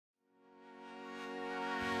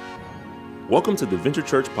Welcome to the Venture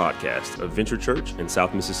Church podcast of Venture Church in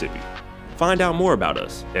South Mississippi. Find out more about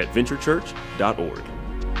us at venturechurch.org.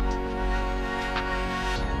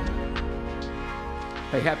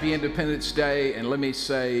 Hey, happy Independence Day, and let me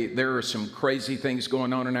say there are some crazy things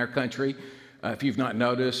going on in our country. If you've not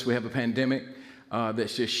noticed, we have a pandemic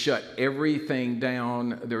that's just shut everything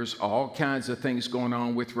down. There's all kinds of things going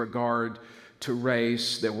on with regard to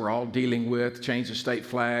race that we're all dealing with. Change the state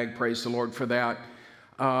flag, praise the Lord for that.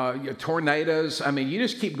 Tornadoes, you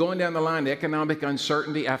just keep going down the line. The economic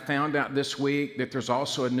uncertainty. I found out this week that there's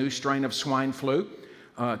also a new strain of swine flu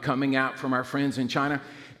coming out from our friends in China.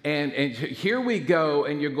 And here we go,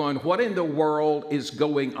 and you're going, what in the world is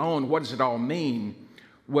going on? What does it all mean?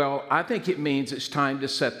 Well, I think it means it's time to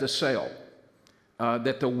set the sail,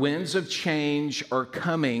 that the winds of change are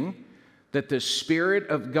coming, that the Spirit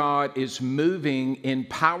of God is moving in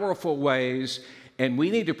powerful ways, and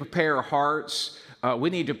we need to prepare our hearts.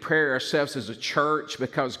 We need to prepare ourselves as a church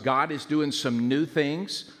because God is doing some new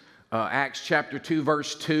things. Acts chapter 2,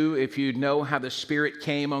 verse 2, if you know how the Spirit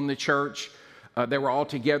came on the church, they were all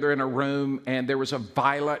together in a room, and there was a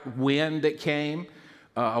violent wind that came.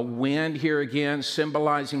 A wind here again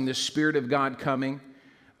symbolizing the Spirit of God coming.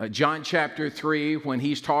 John chapter 3, when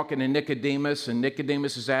he's talking to Nicodemus, and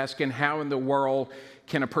Nicodemus is asking, how in the world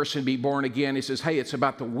can a person be born again? He says, hey, it's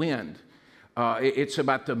about the wind. It's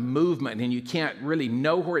about the movement, and you can't really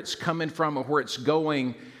know where it's coming from or where it's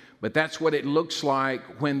going, but that's what it looks like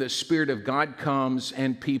when the Spirit of God comes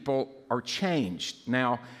and people are changed.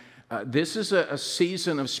 Now, this is a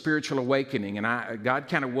season of spiritual awakening, and God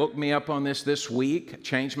kind of woke me up on this week,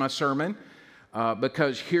 changed my sermon,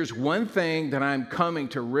 because here's one thing that I'm coming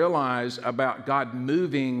to realize about God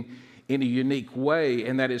moving in a unique way,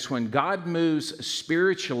 and that is when God moves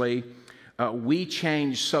spiritually, we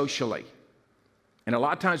change socially. And a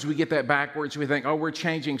lot of times we get that backwards. We think, oh, we're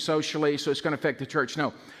changing socially, so it's going to affect the church.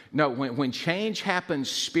 No, when change happens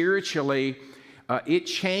spiritually, it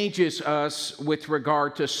changes us with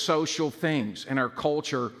regard to social things in our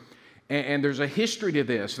culture. And there's a history to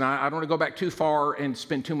this. And I don't want to go back too far and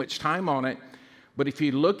spend too much time on it. But if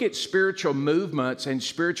you look at spiritual movements and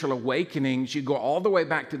spiritual awakenings, you go all the way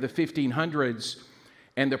back to the 1500s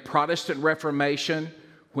and the Protestant Reformation,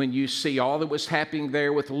 when you see all that was happening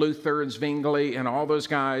there with Luther and Zwingli and all those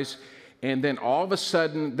guys, and then all of a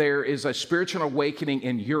sudden there is a spiritual awakening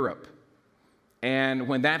in Europe. And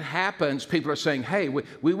when that happens, people are saying, hey,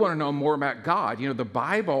 we want to know more about God. You know, the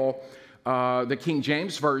Bible, the King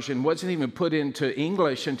James Version, wasn't even put into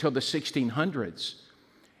English until the 1600s.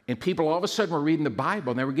 And people all of a sudden were reading the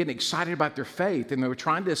Bible, and they were getting excited about their faith, and they were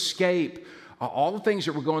trying to escape all the things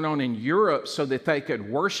that were going on in Europe so that they could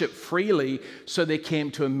worship freely, so they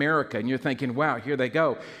came to America. And you're thinking, wow, here they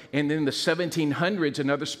go. And then in the 1700s,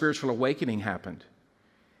 another spiritual awakening happened.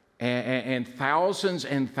 And thousands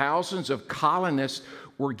of colonists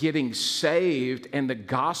were getting saved, and the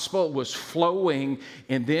gospel was flowing.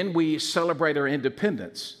 And then we celebrate our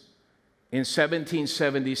independence in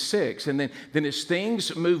 1776. And then as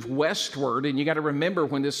things move westward, and you got to remember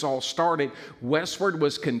when this all started, westward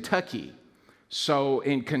was Kentucky. So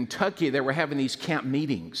in Kentucky, they were having these camp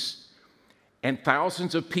meetings, and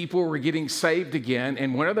thousands of people were getting saved again.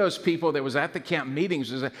 And one of those people that was at the camp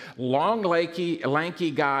meetings was a long,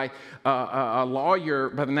 lanky guy, a lawyer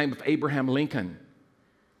by the name of Abraham Lincoln.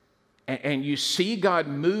 And you see God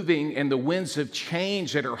moving and the winds of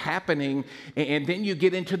change that are happening. And then you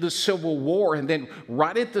get into the Civil War. And then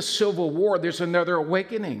right at the Civil War, there's another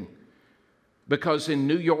awakening. Because in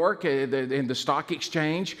New York, in the stock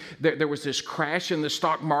exchange, there was this crash in the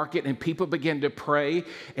stock market, and people began to pray.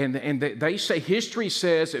 And they say, history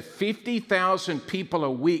says that 50,000 people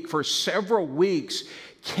a week for several weeks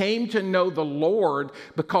came to know the Lord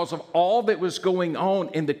because of all that was going on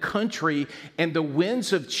in the country. And the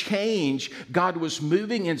winds of change, God was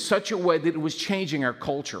moving in such a way that it was changing our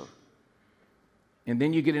culture. And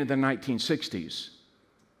then you get into the 1960s.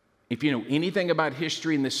 If you know anything about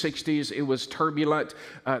history in the 60s, it was turbulent.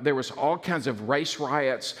 There was all kinds of race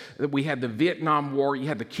riots. We had the Vietnam War. You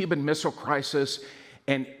had the Cuban Missile Crisis.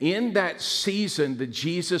 And in that season, the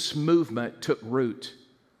Jesus movement took root.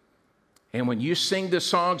 And when you sing the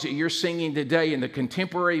songs that you're singing today in the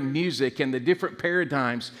contemporary music and the different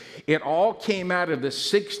paradigms, it all came out of the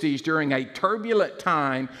 60s during a turbulent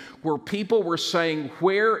time where people were saying,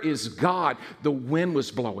 where is God? The wind was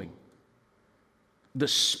blowing. The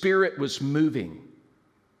Spirit was moving.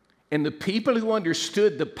 And the people who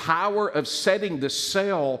understood the power of setting the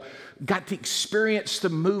sail got to experience the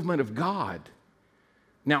movement of God.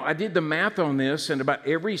 Now, I did the math on this, and about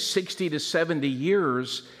every 60 to 70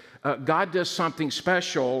 years, God does something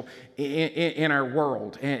special in our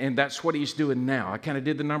world, and that's what he's doing now. I kind of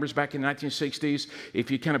did the numbers back in the 1960s.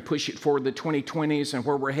 If you kind of push it forward to the 2020s and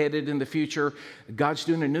where we're headed in the future, God's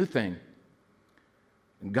doing a new thing.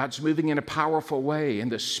 God's moving in a powerful way,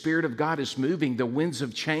 and the Spirit of God is moving. The winds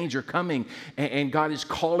of change are coming, and God is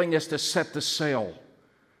calling us to set the sail,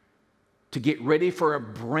 to get ready for a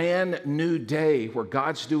brand new day where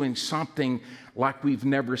God's doing something like we've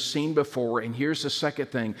never seen before. And here's the second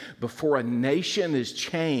thing. Before a nation is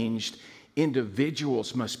changed,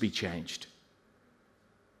 individuals must be changed.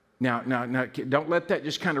 Now, don't let that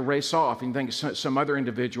just kind of race off and think some other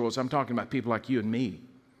individuals. I'm talking about people like you and me.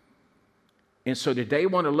 And so today I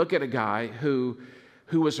want to look at a guy who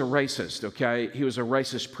was a racist, okay? He was a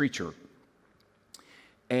racist preacher.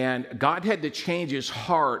 And God had to change his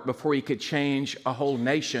heart before he could change a whole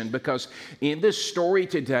nation, because in this story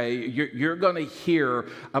today, you're going to hear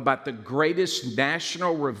about the greatest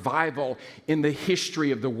national revival in the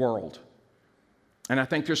history of the world. And I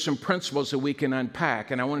think there's some principles that we can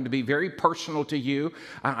unpack. And I wanted to be very personal to you.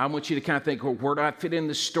 I want you to kind of think, well, where do I fit in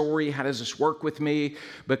the story? How does this work with me?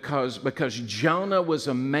 Because Jonah was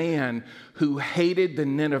a man who hated the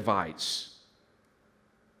Ninevites.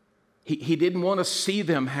 He didn't want to see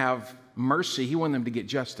them have mercy. He wanted them to get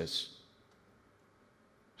justice.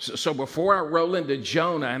 So before I roll into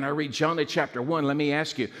Jonah and I read Jonah chapter 1, let me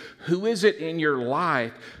ask you, who is it in your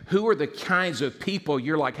life? Who are the kinds of people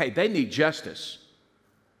you're like, hey, they need justice?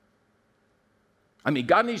 I mean,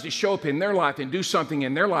 God needs to show up in their life and do something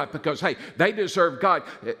in their life because, hey, they deserve God.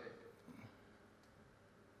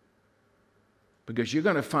 Because you're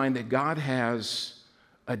going to find that God has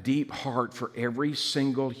a deep heart for every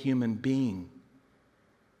single human being.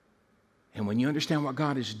 And when you understand what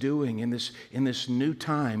God is doing in this new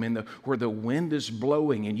time, where the wind is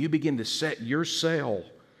blowing and you begin to set your sail,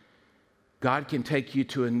 God can take you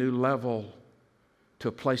to a new level, to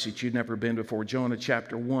a place that you've never been before. Jonah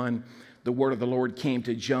chapter 1, the word of the Lord came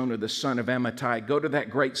to Jonah, the son of Amittai. Go to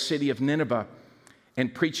that great city of Nineveh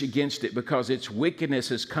and preach against it, because its wickedness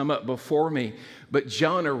has come up before me. But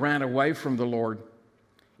Jonah ran away from the Lord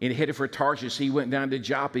and headed for Tarshish. He went down to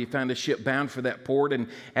Joppa. He found a ship bound for that port. And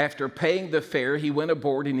after paying the fare, he went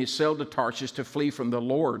aboard and he sailed to Tarshish to flee from the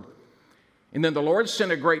Lord. And then the Lord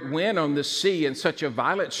sent a great wind on the sea, and such a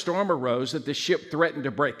violent storm arose that the ship threatened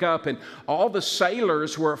to break up. And all the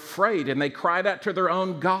sailors were afraid, and they cried out to their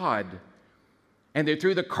own God. And they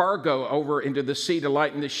threw the cargo over into the sea to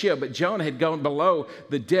lighten the ship. But Jonah had gone below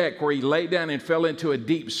the deck, where he lay down and fell into a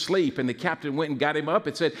deep sleep. And the captain went and got him up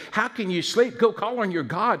and said, "How can you sleep? Go call on your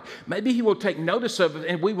God. Maybe he will take notice of it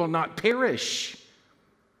and we will not perish."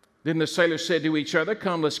 Then the sailors said to each other,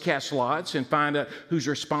 "Come, let's cast lots and find out who's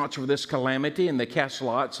responsible for this calamity." And they cast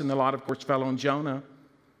lots, and the lot, of course, fell on Jonah.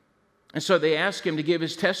 And so they asked him to give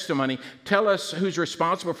his testimony. "Tell us who's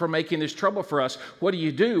responsible for making this trouble for us. What do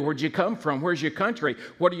you do? Where'd you come from? Where's your country?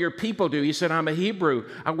 What do your people do?" He said, "I'm a Hebrew.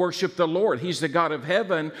 I worship the Lord. He's the God of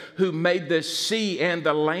heaven who made the sea and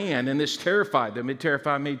the land." And this terrified them. It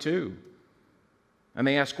terrified me too. And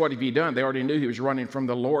they asked, "What have you done?" They already knew he was running from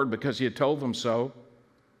the Lord because he had told them so.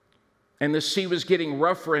 And the sea was getting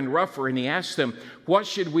rougher and rougher. And he asked them, "What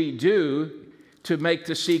should we do to make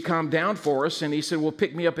the sea calm down for us?" And he said, "Well,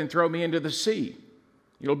 pick me up and throw me into the sea.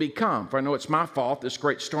 It'll be calm, for I know it's my fault this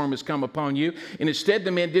great storm has come upon you." And instead,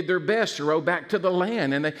 the men did their best to row back to the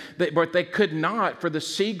land. But they could not, for the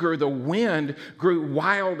sea the wind grew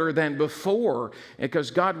wilder than before, because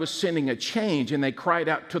God was sending a change. And they cried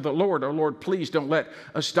out to the Lord, "Oh Lord, please don't let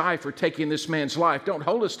us die for taking this man's life. Don't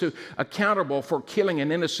hold us accountable for killing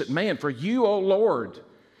an innocent man. For you, oh Lord,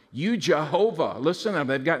 you, Jehovah," listen to them,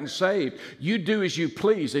 they've gotten saved. "You do as you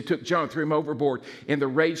please." They took Jonah, threw him overboard, and the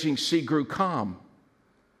raging sea grew calm.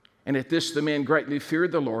 And at this, the men greatly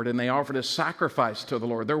feared the Lord, and they offered a sacrifice to the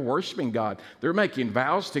Lord. They're worshiping God. They're making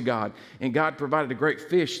vows to God. And God provided a great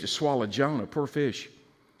fish to swallow Jonah, poor fish.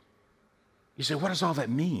 You say, what does all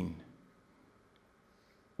that mean?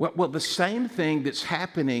 Well, the same thing that's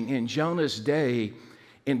happening in Jonah's day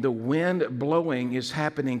in the wind blowing is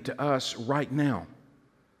happening to us right now.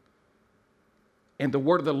 And the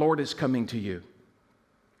word of the Lord is coming to you.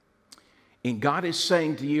 And God is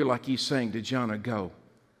saying to you, like he's saying to Jonah, go.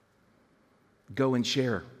 Go and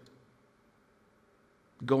share.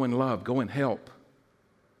 Go and love. Go and help.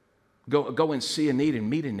 Go and see a need and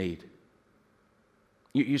meet a need.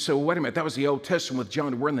 You say, well, wait a minute, that was the Old Testament with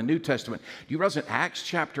Jonah. We're in the New Testament. Do you realize in Acts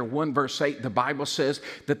chapter 1, verse 8, the Bible says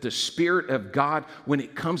that the Spirit of God, when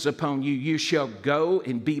it comes upon you, you shall go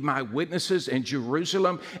and be my witnesses in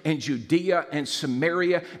Jerusalem and Judea and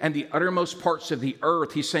Samaria and the uttermost parts of the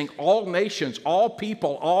earth. He's saying all nations, all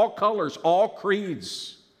people, all colors, all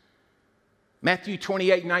creeds. Matthew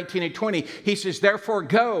 28, 19 and 20, he says, therefore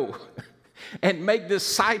go and make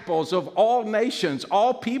disciples of all nations,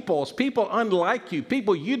 all peoples, people unlike you,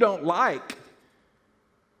 people you don't like.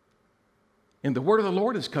 And the word of the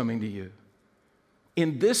Lord is coming to you.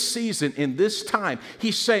 In this season, in this time,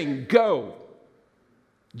 he's saying, go.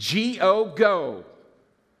 G-O, go.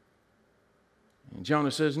 And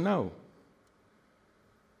Jonah says, no.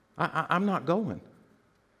 I'm not going.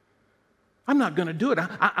 I'm not going to do it.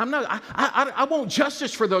 I want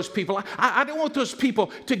justice for those people. I don't want those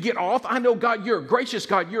people to get off. I know, God, you're a gracious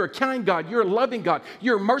God. You're a kind God. You're a loving God.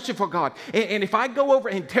 You're a merciful God. And if I go over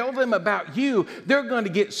and tell them about you, they're going to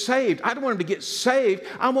get saved. I don't want them to get saved.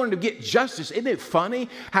 I want them to get justice. Isn't it funny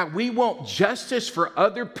how we want justice for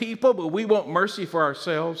other people, but we want mercy for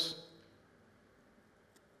ourselves?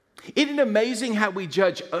 Isn't it amazing how we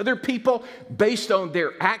judge other people based on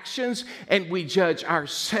their actions, and we judge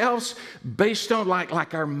ourselves based on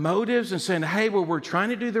like our motives and saying, hey, well, we're trying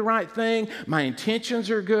to do the right thing. My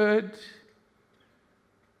intentions are good.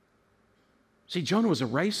 See, Jonah was a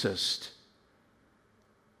racist.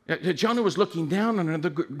 Jonah was looking down on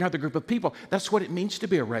another group of people. That's what it means to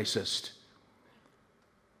be a racist.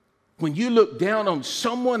 When you look down on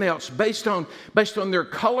someone else based on their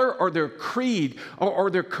color or their creed or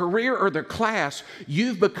their career or their class,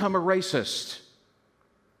 you've become a racist.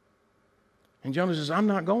 And Jonah says, I'm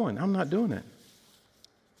not going. I'm not doing it.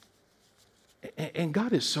 And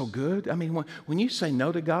God is so good. I mean, when you say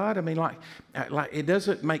no to God, I mean, like it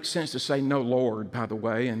doesn't make sense to say no, Lord, by the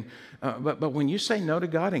way. And but when you say no to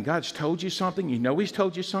God and God's told you something, you know He's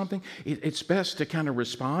told you something, it's best to kind of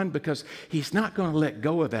respond, because He's not going to let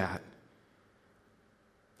go of that.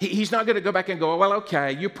 He's not going to go back and go, well,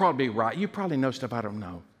 okay, you're probably right. You probably know stuff I don't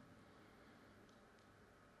know.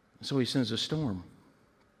 So He sends a storm.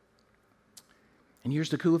 And here's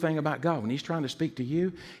the cool thing about God. When He's trying to speak to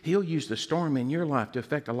you, He'll use the storm in your life to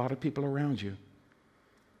affect a lot of people around you.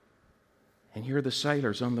 And here are the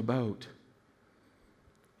sailors on the boat.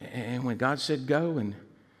 And when God said go and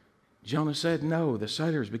Jonah said no, the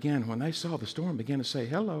sailors began, when they saw the storm, began to say,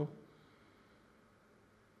 hello.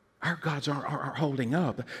 Our gods are holding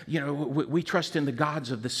up. You know, we trust in the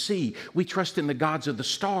gods of the sea. We trust in the gods of the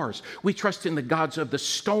stars. We trust in the gods of the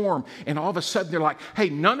storm. And all of a sudden they're like, hey,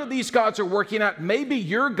 none of these gods are working out. Maybe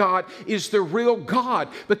your God is the real God,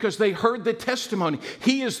 because they heard the testimony.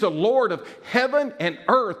 He is the Lord of heaven and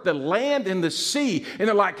earth, the land and the sea. And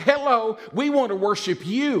they're like, hello, we want to worship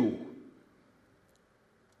you.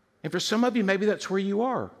 And for some of you, maybe that's where you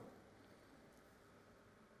are.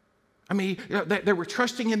 I mean, they were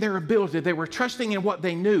trusting in their ability. They were trusting in what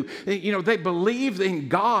they knew. You know, they believed in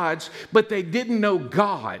gods, but they didn't know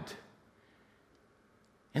God.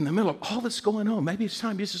 In the middle of all that's going on, maybe it's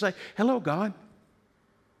time just to say, hello, God.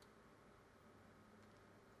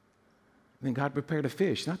 And then God prepared a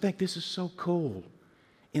fish. And I think this is so cool,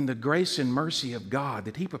 in the grace and mercy of God,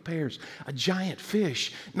 that He prepares a giant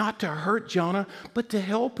fish, not to hurt Jonah, but to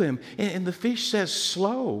help him. And the fish says,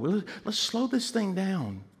 slow. Let's slow this thing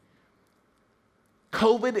down.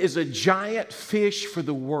 COVID is a giant fish for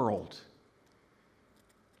the world,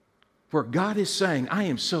 where God is saying, I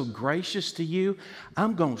am so gracious to you,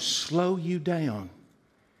 I'm going to slow you down.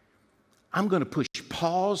 I'm going to push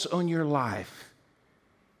pause on your life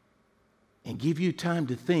and give you time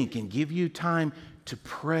to think and give you time to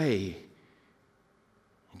pray.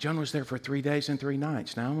 And Jonah was there for 3 days and 3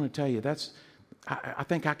 nights. Now, I'm going to tell you, I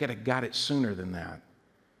think I could have got it sooner than that.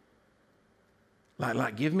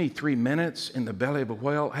 Like, give me 3 minutes in the belly of a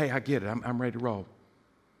whale. Hey, I get it. I'm ready to roll.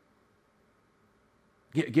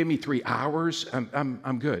 Give me 3 hours.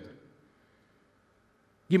 I'm good.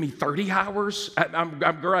 Give me 30 hours.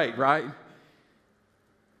 I'm great, right?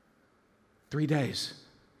 3 days.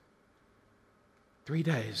 3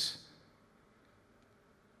 days.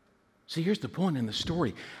 See, here's the point in the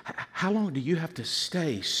story. How long do you have to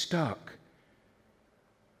stay stuck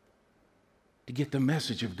to get the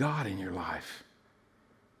message of God in your life?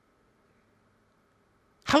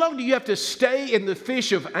 How long do you have to stay in the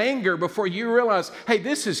fish of anger before you realize, hey,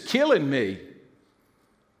 this is killing me?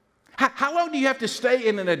 How long do you have to stay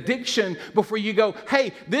in an addiction before you go,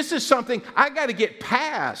 hey, this is something I got to get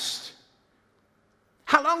past?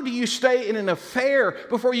 How long do you stay in an affair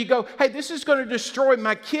before you go, hey, this is going to destroy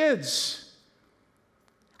my kids?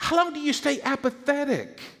 How long do you stay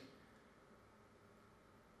apathetic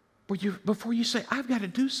before you say, I've got to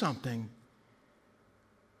do something?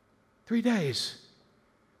 3 days.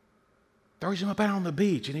 Throws him up out on the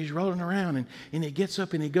beach, and he's rolling around, and he gets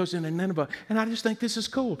up and he goes into Nineveh. And I just think this is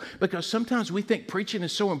cool, because sometimes we think preaching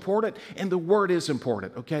is so important, and the word is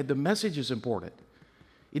important, okay? The message is important.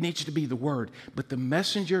 It needs to be the word. But the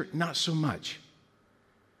messenger, not so much.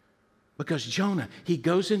 Because Jonah, he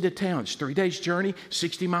goes into town. It's 3 days journey,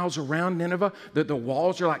 60 miles around Nineveh. The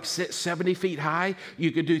walls are like 70 feet high.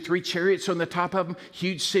 You could do 3 chariots on the top of them.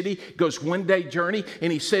 Huge city. Goes 1 day journey.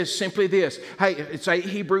 And he says simply this. Hey, it's 8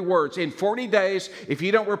 Hebrew words. In 40 days, if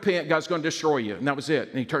you don't repent, God's going to destroy you. And that was it.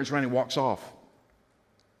 And he turns around and walks off.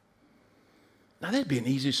 Now, that'd be an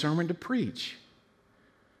easy sermon to preach.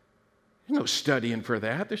 There's no studying for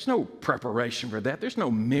that. There's no preparation for that. There's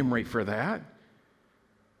no memory for that.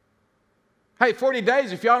 Hey, 40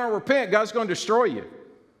 days, if y'all don't repent, God's going to destroy you.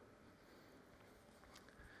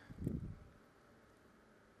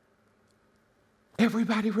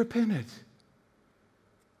 Everybody repented.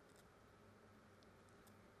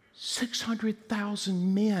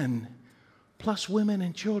 600,000 men, plus women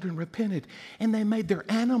and children, repented. And they made their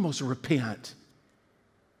animals repent.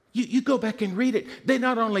 You go back and read it. They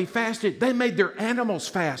not only fasted, they made their animals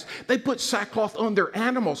fast. They put sackcloth on their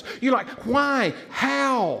animals. You're like, why?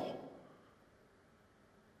 How?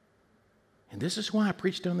 And this is why I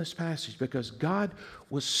preached on this passage, because God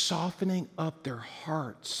was softening up their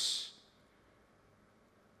hearts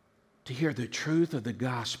to hear the truth of the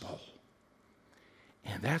gospel.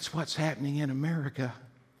 And that's what's happening in America.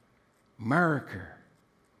 America.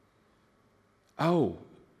 Oh,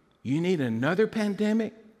 you need another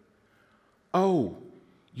pandemic? Oh,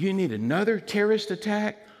 you need another terrorist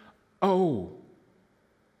attack? Oh.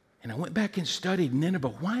 And I went back and studied Nineveh.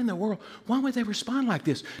 Why in the world? Why would they respond like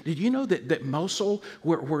this? Did you know that Mosul,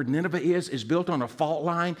 where Nineveh is built on a fault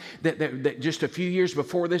line? That just a few years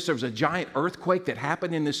before this, there was a giant earthquake that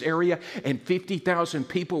happened in this area and 50,000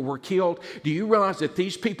 people were killed. Do you realize that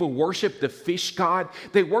these people worshiped the fish god?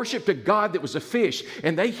 They worshiped a god that was a fish.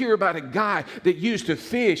 And they hear about a guy that used a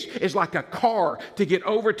fish as like a car to get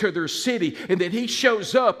over to their city. And then he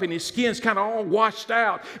shows up and his skin's kind of all washed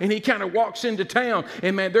out. And he kind of walks into town.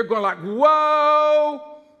 And man, they're going like,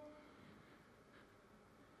 whoa!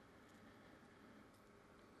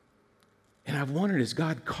 And I've wondered, is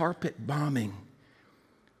God carpet bombing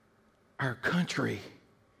our country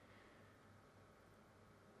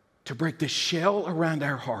to break the shell around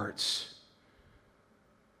our hearts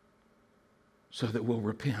so that we'll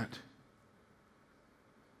repent,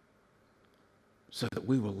 so that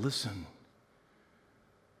we will listen,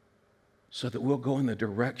 so that we'll go in the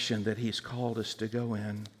direction that He's called us to go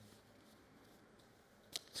in?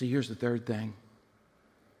 See, here's the third thing.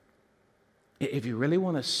 If you really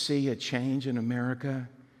want to see a change in America,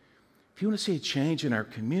 if you want to see a change in our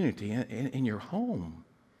community, in your home,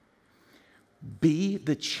 be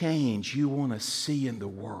the change you want to see in the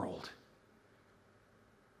world.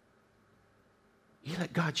 You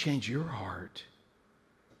let God change your heart.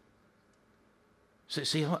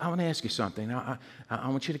 See, I want to ask you something. I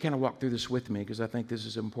want you to kind of walk through this with me because I think this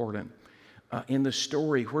is important. In the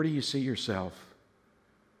story, where do you see yourself?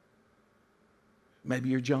 Maybe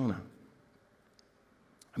you're Jonah.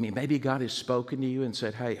 I mean, maybe God has spoken to you and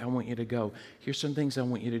said, hey, I want you to go. Here's some things I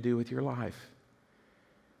want you to do with your life.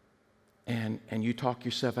 And you talk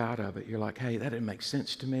yourself out of it. You're like, hey, that didn't make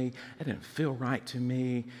sense to me. That didn't feel right to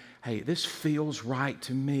me. Hey, this feels right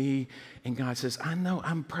to me. And God says, I know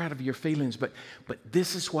I'm proud of your feelings, but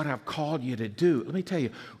this is what I've called you to do. Let me tell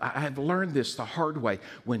you, I've learned this the hard way.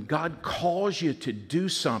 When God calls you to do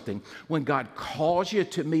something, when God calls you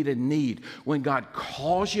to meet a need, when God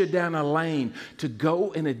calls you down a lane, to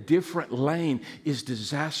go in a different lane is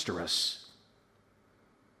disastrous.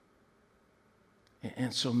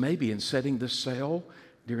 And so maybe in setting the sail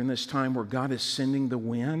during this time where God is sending the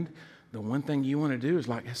wind, the one thing you want to do is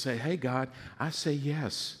like say, hey, God, I say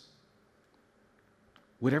yes.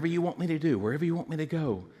 Whatever you want me to do, wherever you want me to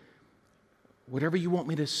go, whatever you want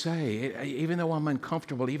me to say, even though I'm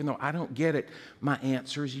uncomfortable, even though I don't get it, my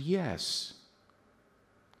answer is yes.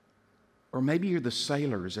 Or maybe you're the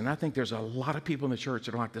sailors, and I think there's a lot of people in the church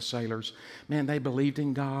that are like the sailors. Man, they believed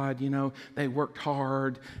in God, they worked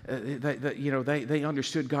hard, they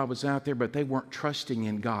understood God was out there, but they weren't trusting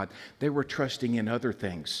in God. They were trusting in other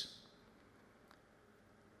things.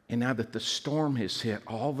 And now that the storm has hit,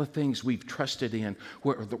 all the things we've trusted in,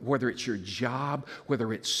 whether it's your job,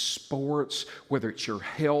 whether it's sports, whether it's your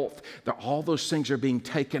health, all those things are being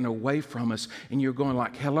taken away from us, and you're going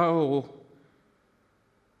like, hello,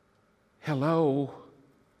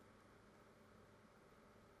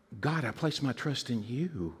 God, I place my trust in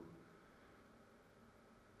you.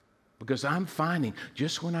 Because I'm finding,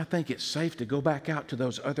 just when I think it's safe to go back out to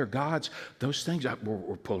those other gods, those things,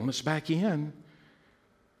 we're pulling us back in.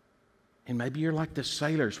 And maybe you're like the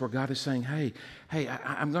sailors where God is saying, hey,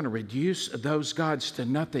 I'm going to reduce those gods to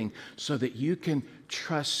nothing so that you can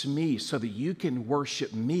trust me, so that you can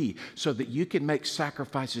worship me, so that you can make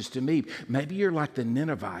sacrifices to me. Maybe you're like the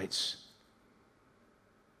Ninevites.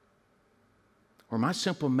 Or my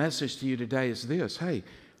simple message to you today is this. Hey,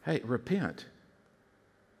 repent.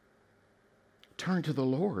 Turn to the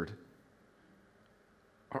Lord.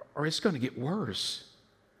 Or it's going to get worse.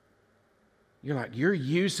 You're like, you're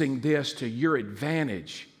using this to your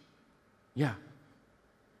advantage. Yeah.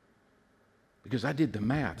 Because I did the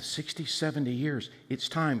math. 60, 70 years. It's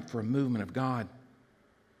time for a movement of God.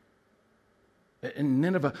 And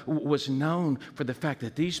Nineveh was known for the fact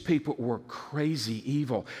that these people were crazy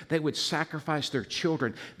evil. They would sacrifice their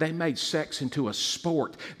children. They made sex into a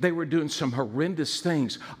sport. They were doing some horrendous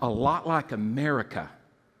things, a lot like America.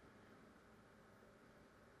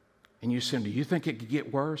 And you said, do you think it could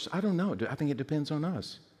get worse? I don't know. I think it depends on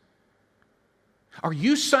us. Are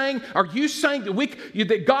you saying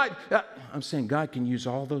that God, I'm saying God can use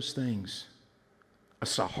all those things. A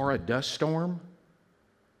Sahara dust storm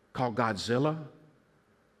called Godzilla?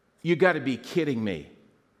 You got to be kidding me.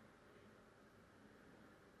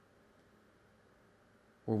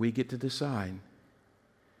 Or we get to decide,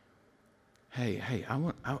 hey, I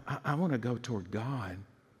want to go toward God.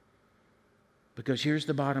 Because here's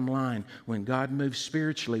the bottom line. When God moves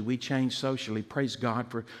spiritually, we change socially. Praise God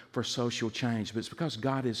for social change. But it's because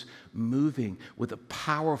God is moving with a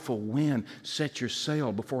powerful wind. Set your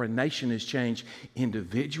sail. Before a nation is changed,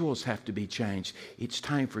 individuals have to be changed. It's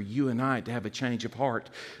time for you and I to have a change of heart.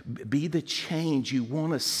 Be the change you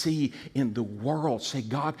want to see in the world. Say,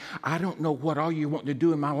 God, I don't know what all you want to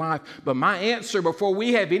do in my life, but my answer before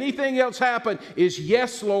we have anything else happen is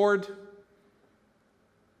yes, Lord.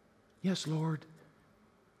 Yes, Lord.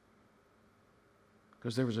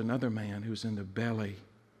 Because there was another man who was in the belly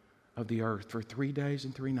of the earth for 3 days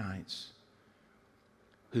and 3 nights,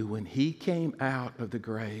 who when he came out of the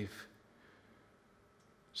grave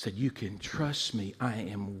said, you can trust me. I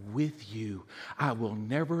am with you. I will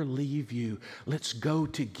never leave you. Let's go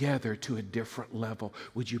together to a different level.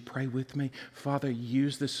 Would you pray with me? Father,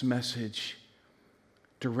 use this message.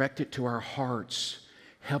 Direct it to our hearts.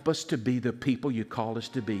 Help us to be the people you called us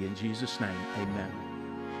to be. In Jesus' name, amen.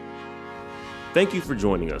 Thank you for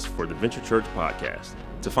joining us for the Venture Church podcast.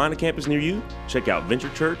 To find a campus near you, check out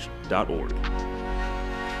venturechurch.org.